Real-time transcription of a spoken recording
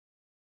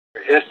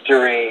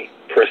history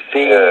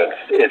precedes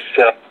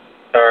itself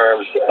in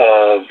terms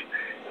of,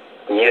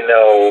 you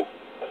know,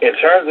 in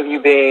terms of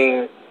you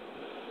being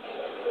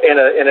in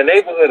a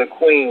neighborhood of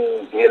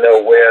Queens, you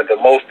know, where the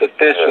most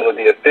official of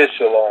the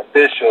official are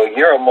official,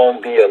 you're among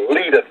the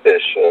elite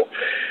official.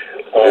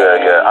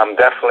 Yeah, I'm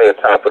definitely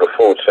at top of the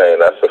food chain.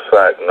 That's a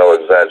fact, no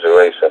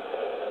exaggeration.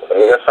 Let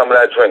me get some of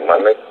that drink, my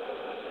nigga.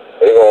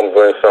 You gonna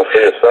bring some for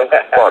yourself?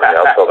 Pardon me,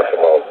 I'm talking to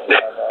Mo.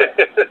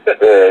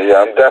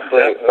 Yeah, I'm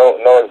definitely,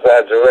 no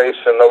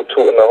exaggeration, no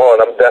tooting the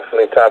horn. I'm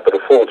definitely top of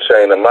the food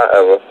chain in my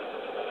era.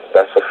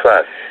 That's a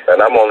fact.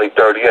 And I'm only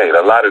 38.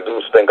 A lot of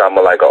dudes think I'm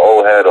like an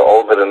old head or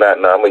older than that.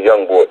 No, I'm a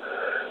young boy.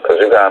 Because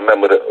you got to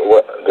remember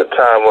the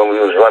time when we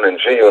was running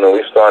G-Unit,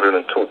 we started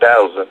in 2000.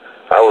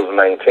 I was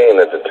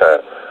 19 at the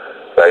time.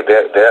 Like,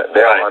 they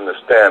don't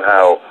understand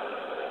how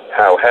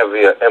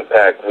heavy an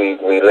impact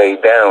we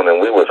laid down. And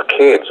we was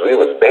kids. We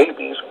was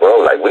babies,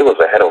 bro. Like, we was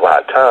ahead of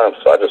our time.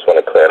 So I just want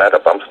to clear that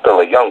up. I'm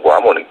still a young boy.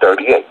 I'm only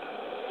 38.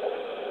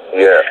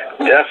 Yeah.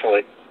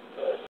 Definitely.